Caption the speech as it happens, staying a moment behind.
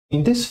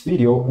In this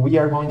video, we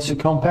are going to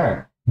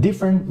compare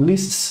different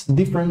lists,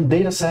 different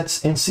data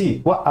sets, and see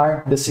what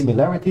are the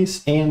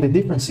similarities and the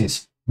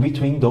differences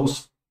between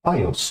those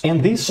files.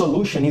 And this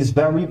solution is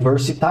very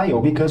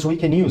versatile because we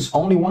can use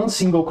only one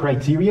single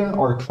criteria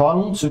or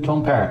column to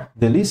compare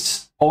the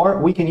lists, or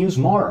we can use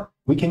more.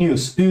 We can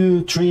use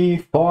 2, 3,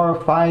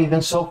 4, 5,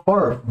 and so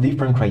forth,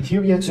 different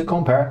criteria to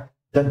compare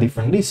the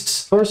different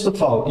lists. First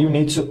of all, you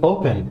need to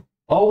open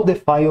all the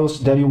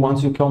files that you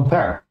want to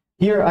compare.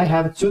 Here I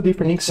have 2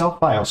 different Excel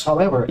files.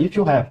 However, if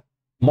you have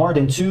more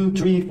than 2,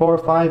 3, 4,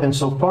 5, and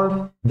so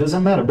forth,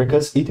 doesn't matter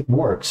because it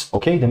works,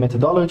 okay? The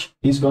methodology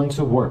is going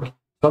to work.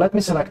 So let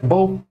me select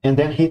both and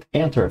then hit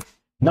enter.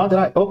 Now that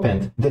I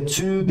opened the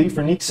 2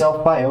 different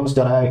Excel files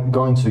that I'm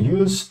going to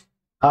use,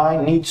 I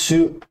need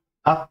to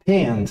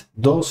append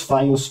those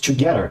files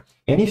together.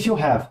 And if you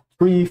have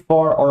 3,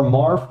 4, or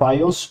more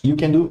files, you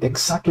can do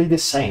exactly the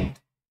same.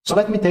 So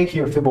let me take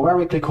here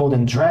February, click, hold,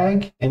 and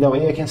drag, and that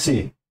way I can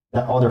see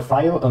the other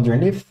file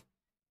underneath.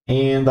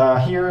 And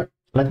here,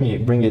 let me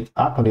bring it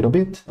up a little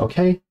bit,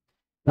 okay?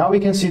 Now we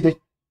can see the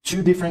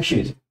 2 different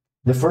sheets.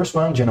 The first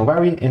one,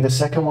 January, and the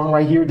second one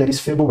right here, that is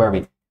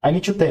February. I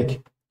need to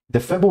take the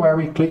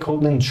February, click,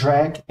 hold, and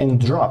drag, and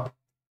drop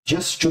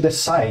just to the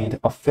side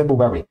of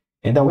February.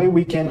 And that way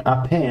we can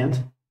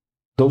append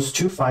those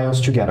 2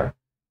 files together.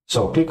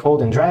 So click,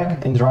 hold, and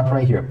drag, and drop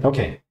right here.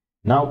 Okay,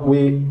 now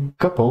we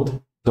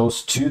coupled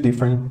those 2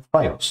 different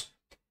files.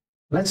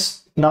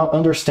 Let's now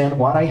understand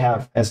what I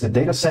have as the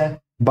data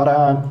set,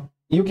 but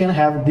you can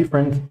have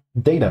different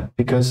data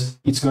because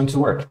it's going to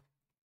work.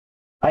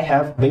 I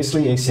have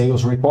basically a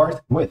sales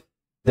report with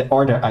the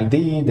order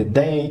ID, the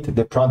date,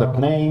 the product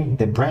name,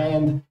 the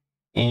brand,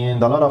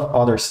 and a lot of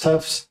other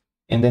stuffs,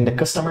 and then the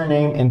customer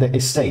name and the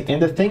estate.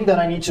 And the thing that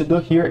I need to do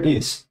here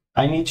is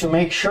I need to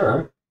make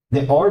sure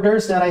the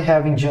orders that I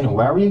have in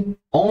January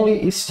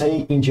only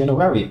stay in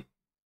January.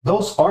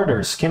 Those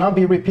orders cannot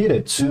be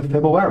repeated to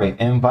February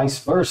and vice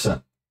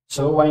versa.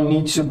 So I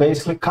need to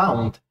basically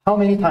count how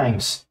many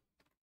times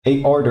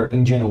a order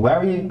in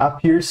January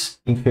appears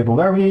in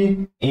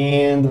February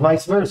and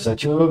vice versa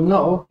to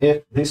know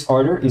if this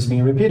order is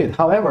being repeated.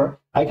 However,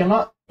 I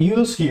cannot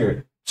use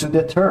here to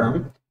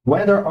determine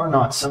whether or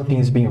not something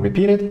is being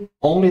repeated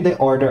only the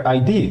order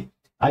ID.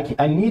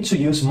 I need to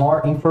use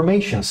more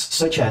information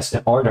such as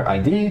the order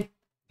ID,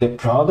 the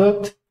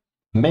product,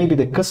 maybe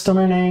the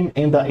customer name,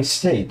 and the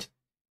estate.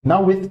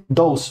 Now with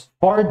those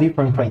 4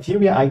 different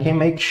criteria, I can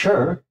make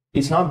sure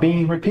it's not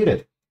being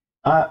repeated.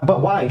 But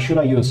why should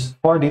I use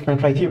 4 different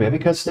criteria?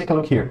 Because take a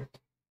look here.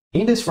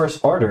 In this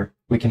first order,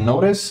 we can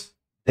notice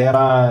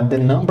that the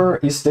number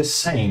is the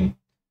same.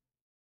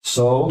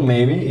 So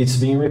maybe it's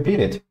being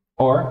repeated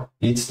or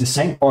it's the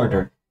same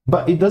order.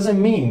 But it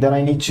doesn't mean that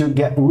I need to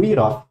get rid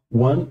of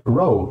one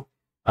row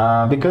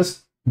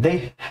because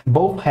they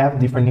both have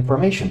different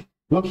information.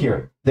 Look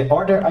here, the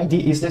order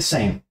ID is the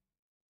same.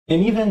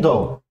 And even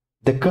though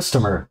the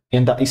customer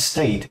and the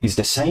estate is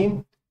the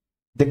same,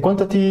 the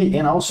quantity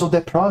and also the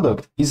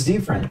product is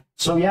different.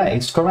 So yeah,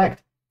 it's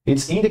correct.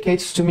 It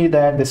indicates to me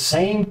that the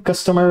same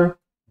customer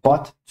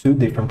bought 2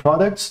 different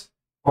products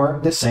or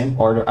the same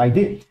order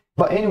ID.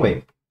 But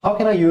anyway, how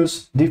can I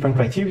use different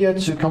criteria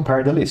to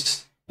compare the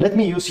lists? Let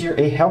me use here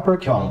a helper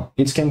column.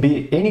 It can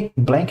be any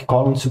blank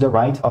column to the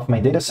right of my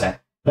data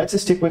set. Let's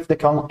stick with the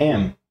column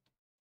M.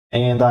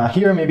 And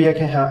here maybe I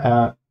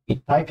can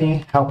type in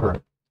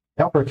helper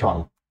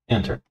column,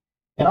 enter.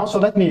 And also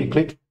let me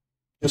click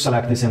to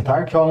select this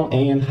entire column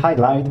and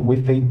highlight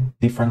with a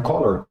different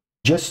color,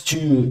 just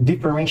to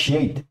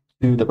differentiate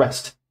to the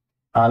rest.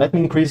 Let me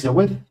increase the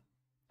width,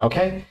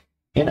 okay?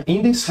 And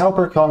in this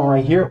helper column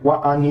right here,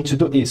 what I need to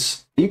do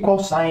is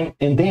equal sign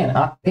and then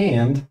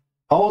append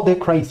all the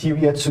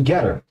criteria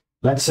together.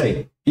 Let's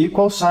say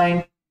equal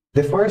sign,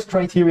 the first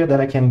criteria that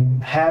I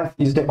can have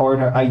is the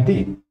order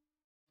ID.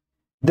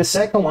 The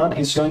second one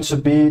is going to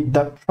be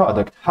the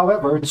product.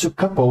 However, to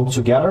couple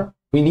together,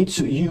 we need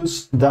to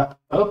use the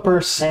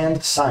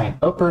ampersand sign,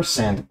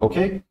 ampersand,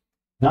 okay?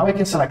 Now I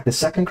can select the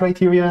second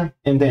criteria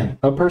and then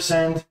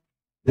ampersand,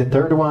 the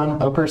third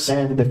one,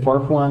 ampersand, the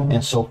fourth one,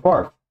 and so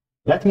forth.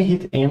 Let me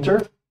hit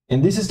enter,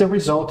 and this is the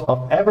result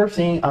of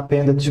everything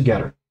appended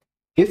together.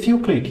 If you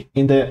click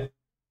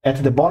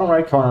at the bottom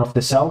right corner of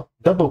the cell,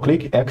 double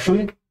click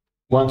actually,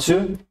 1,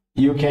 2,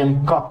 you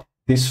can copy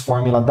this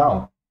formula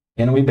down,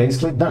 and we're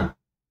basically done.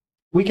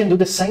 We can do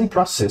the same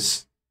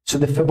process to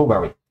the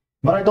February.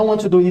 But I don't want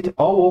to do it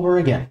all over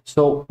again.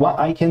 So what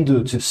I can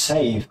do to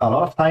save a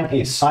lot of time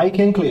is I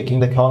can click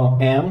in the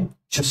column M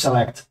to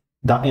select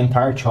the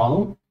entire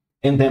column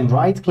and then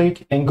right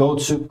click and go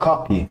to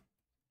copy.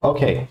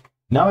 Okay,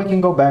 now I can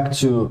go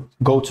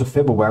to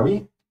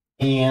February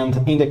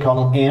and in the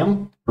column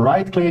M,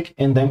 right click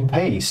and then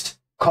paste,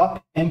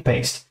 copy and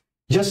paste.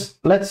 Just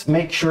let's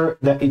make sure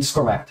that it's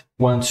correct.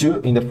 1,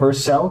 2 in the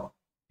first cell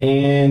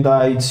and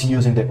it's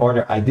using the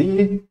order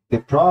ID, the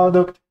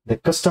product, the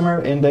customer,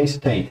 and the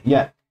estate.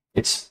 Yeah,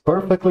 it's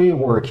perfectly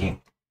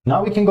working.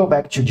 Now we can go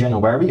back to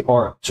January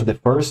or to the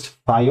first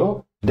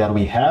file that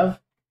we have.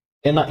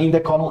 And in the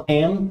column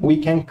N, we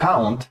can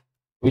count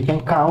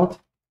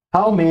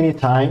how many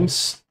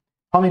times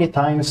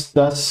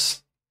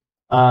does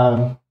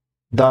the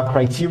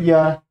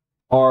criteria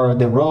or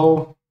the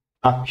row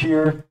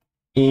appear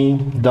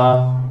in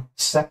the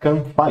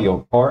second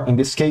file, or in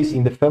this case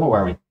in the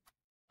February.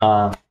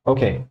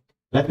 Okay,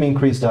 let me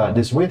increase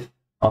this width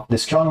of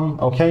this column.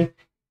 Okay,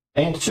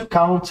 and to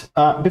count,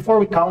 before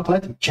we count,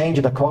 let's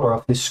change the color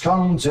of this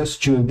column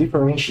just to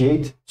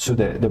differentiate to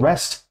the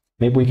rest.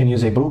 Maybe we can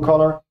use a blue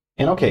color.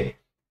 And okay,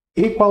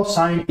 equal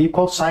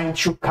sign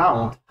to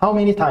count how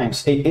many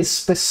times a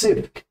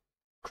specific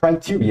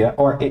criteria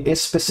or a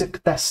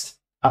specific test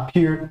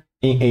appear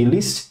in a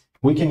list.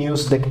 We can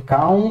use the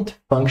count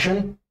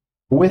function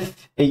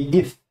with a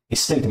if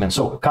statement.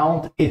 So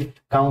count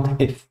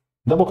if.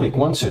 Double click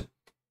once.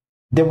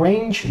 The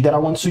range that I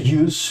want to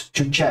use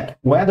to check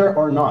whether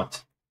or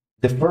not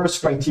the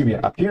first criteria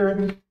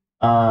appeared,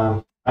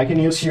 I can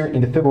use here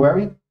in the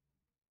February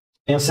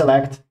and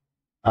select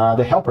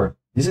the helper.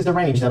 This is the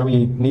range that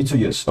we need to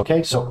use.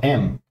 Okay, so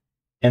M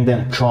and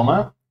then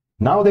comma.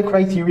 Now the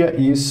criteria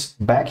is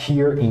back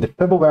here in the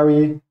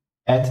February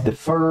at the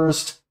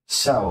first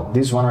cell.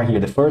 This one right here,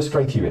 the first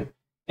criteria.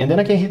 And then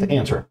I can hit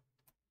enter.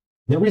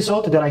 The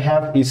result that I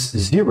have is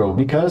 0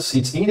 because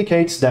it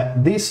indicates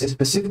that this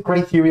specific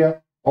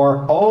criteria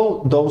or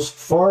all those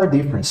 4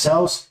 different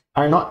cells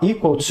are not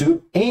equal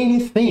to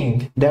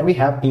anything that we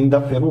have in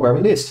the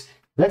February list.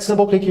 Let's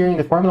double click here in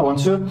the formula 1,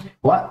 2.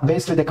 What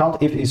basically the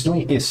Countif is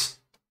doing is,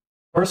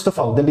 first of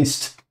all, the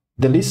list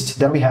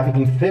that we have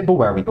in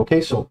February.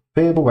 Okay, so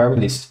February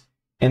list.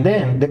 And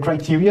then the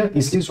criteria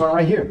is this one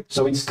right here.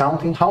 So it's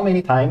counting how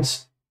many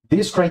times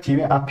this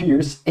criteria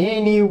appears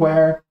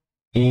anywhere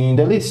in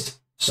the list.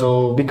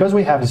 So because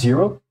we have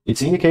 0,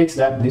 it indicates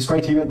that this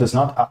criteria does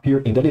not appear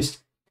in the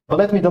list. But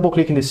let me double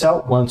click in the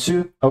cell 1,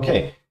 2.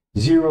 Okay,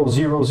 0,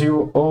 0,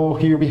 0. Oh,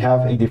 here we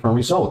have a different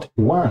result,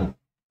 1.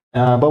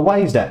 But why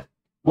is that?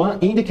 1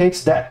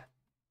 indicates that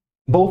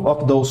both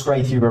of those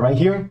criteria right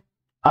here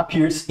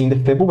appears in the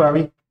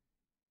February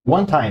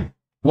one time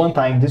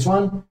this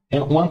one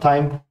and one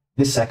time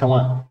the second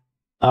one.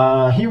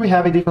 Here we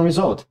have a different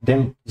result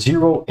than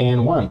 0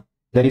 and 1,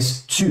 that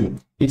is 2.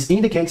 It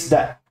indicates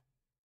that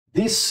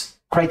this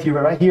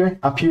criteria right here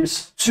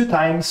appears 2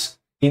 times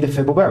in the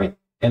February.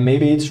 And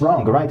maybe it's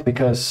wrong, right?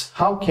 Because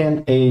how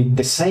can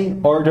the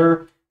same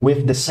order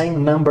with the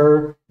same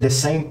number, the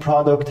same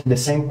product, the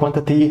same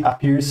quantity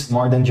appears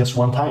more than just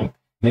 1 time?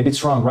 Maybe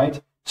it's wrong,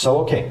 right? So,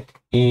 okay,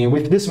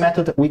 with this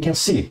method, we can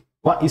see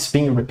what is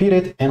being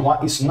repeated and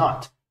what is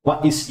not,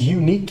 what is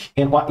unique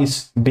and what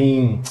is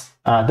being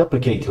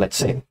duplicated, let's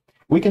say.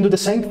 We can do the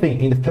same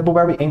thing in the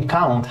February and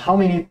count how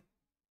many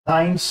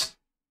times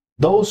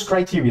those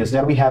criteria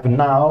that we have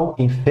now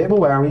in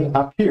February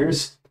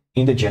appears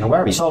in the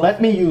January. So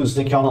let me use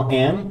the column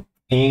M,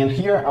 and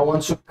here I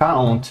want to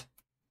count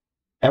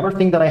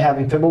everything that I have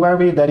in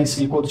February that is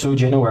equal to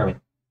January.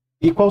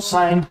 Equal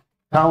sign,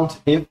 count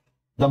if,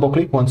 double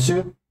click 1,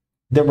 2.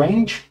 The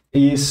range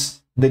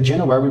is the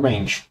January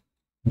range.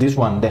 This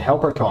one, the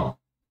helper column.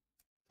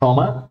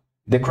 Comma,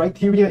 the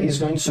criteria is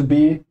going to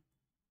be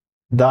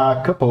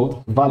the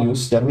coupled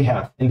values that we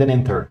have, and then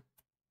enter.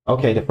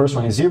 Okay, the first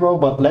one is 0,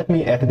 but let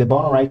me at the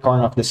bottom right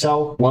corner of the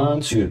cell,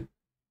 1, 2.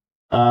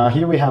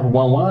 Here we have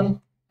 1,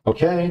 1.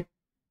 Okay.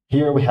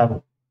 Here we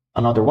have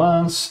another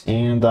ones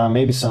and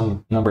maybe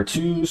some number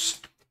 2s.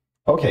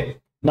 Okay.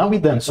 Now we're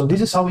done. So this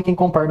is how we can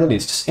compare the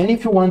lists. And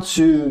if you want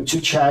to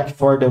check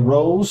for the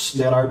rows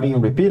that are being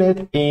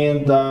repeated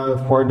and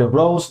for the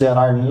rows that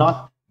are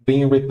not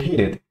being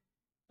repeated,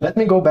 let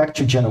me go back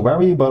to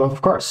January, but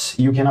of course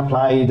you can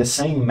apply the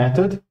same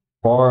method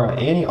for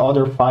any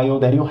other file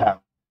that you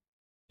have.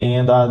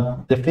 And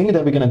the thing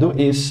that we're going to do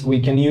is we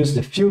can use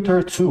the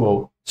filter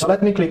tool. So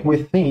let me click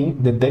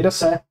within the data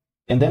set,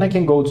 and then I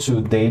can go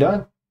to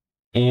data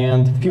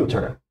and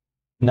filter.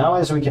 Now,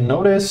 as we can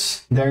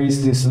notice, there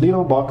is this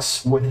little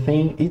box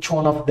within each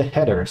one of the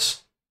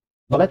headers.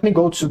 But let me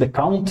go to the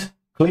count,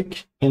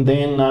 click, and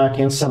then I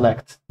can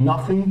select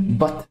nothing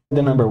but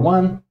the number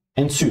 1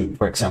 and 2,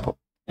 for example.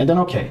 And then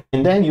OK.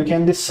 And then you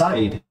can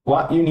decide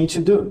what you need to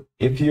do.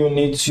 If you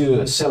need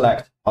to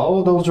select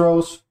all those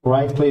rows,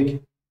 right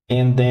click,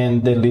 and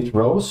then delete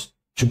rows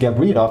to get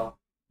rid of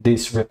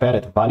these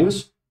repeated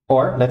values.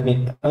 Or let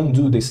me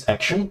undo this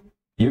action.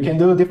 You can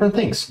do different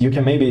things. You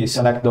can maybe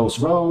select those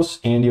rows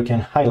and you can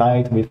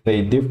highlight with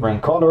a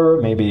different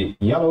color, maybe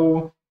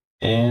yellow,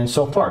 and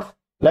so forth.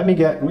 Let me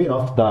get rid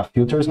of the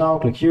filters now.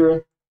 Click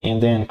here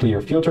and then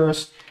clear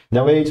filters.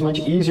 That way it's much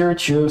easier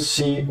to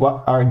see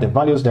what are the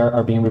values that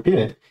are being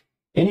repeated.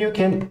 And you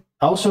can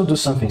also do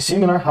something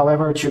similar,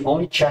 however, to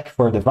only check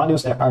for the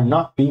values that are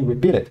not being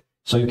repeated.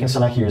 So you can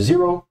select here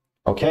 0,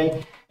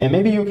 okay? And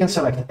maybe you can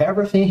select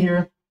everything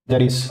here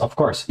that is, of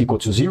course, equal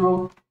to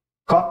 0,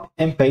 copy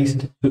and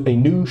paste to a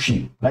new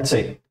sheet. Let's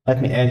say,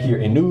 let me add here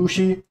a new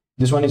sheet.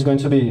 This one is going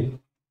to be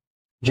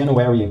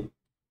January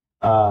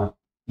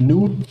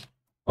new,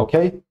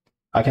 okay?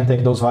 I can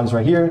take those values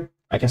right here.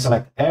 I can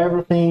select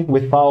everything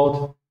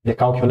without the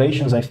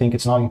calculations. I think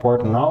it's not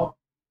important now,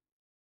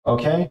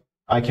 okay?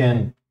 I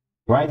can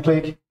right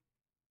click,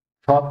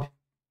 copy,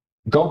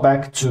 go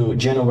back to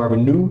January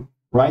new,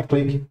 right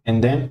click,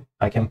 and then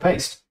I can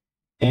paste.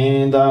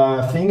 And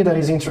the thing that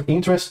is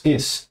interest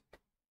is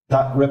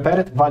that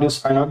repeated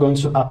values are not going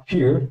to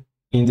appear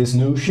in this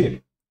new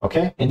sheet.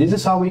 Okay, and this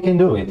is how we can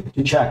do it,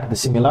 to check the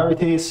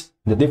similarities,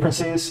 the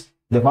differences,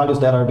 the values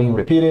that are being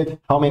repeated,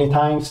 how many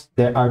times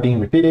they are being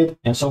repeated,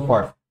 and so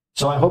forth.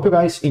 So I hope you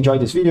guys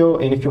enjoyed this video,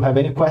 and if you have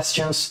any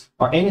questions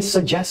or any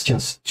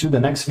suggestions to the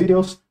next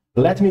videos,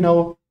 let me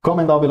know,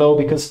 comment down below,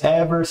 because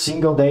every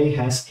single day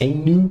has a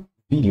new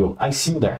video. I see you there.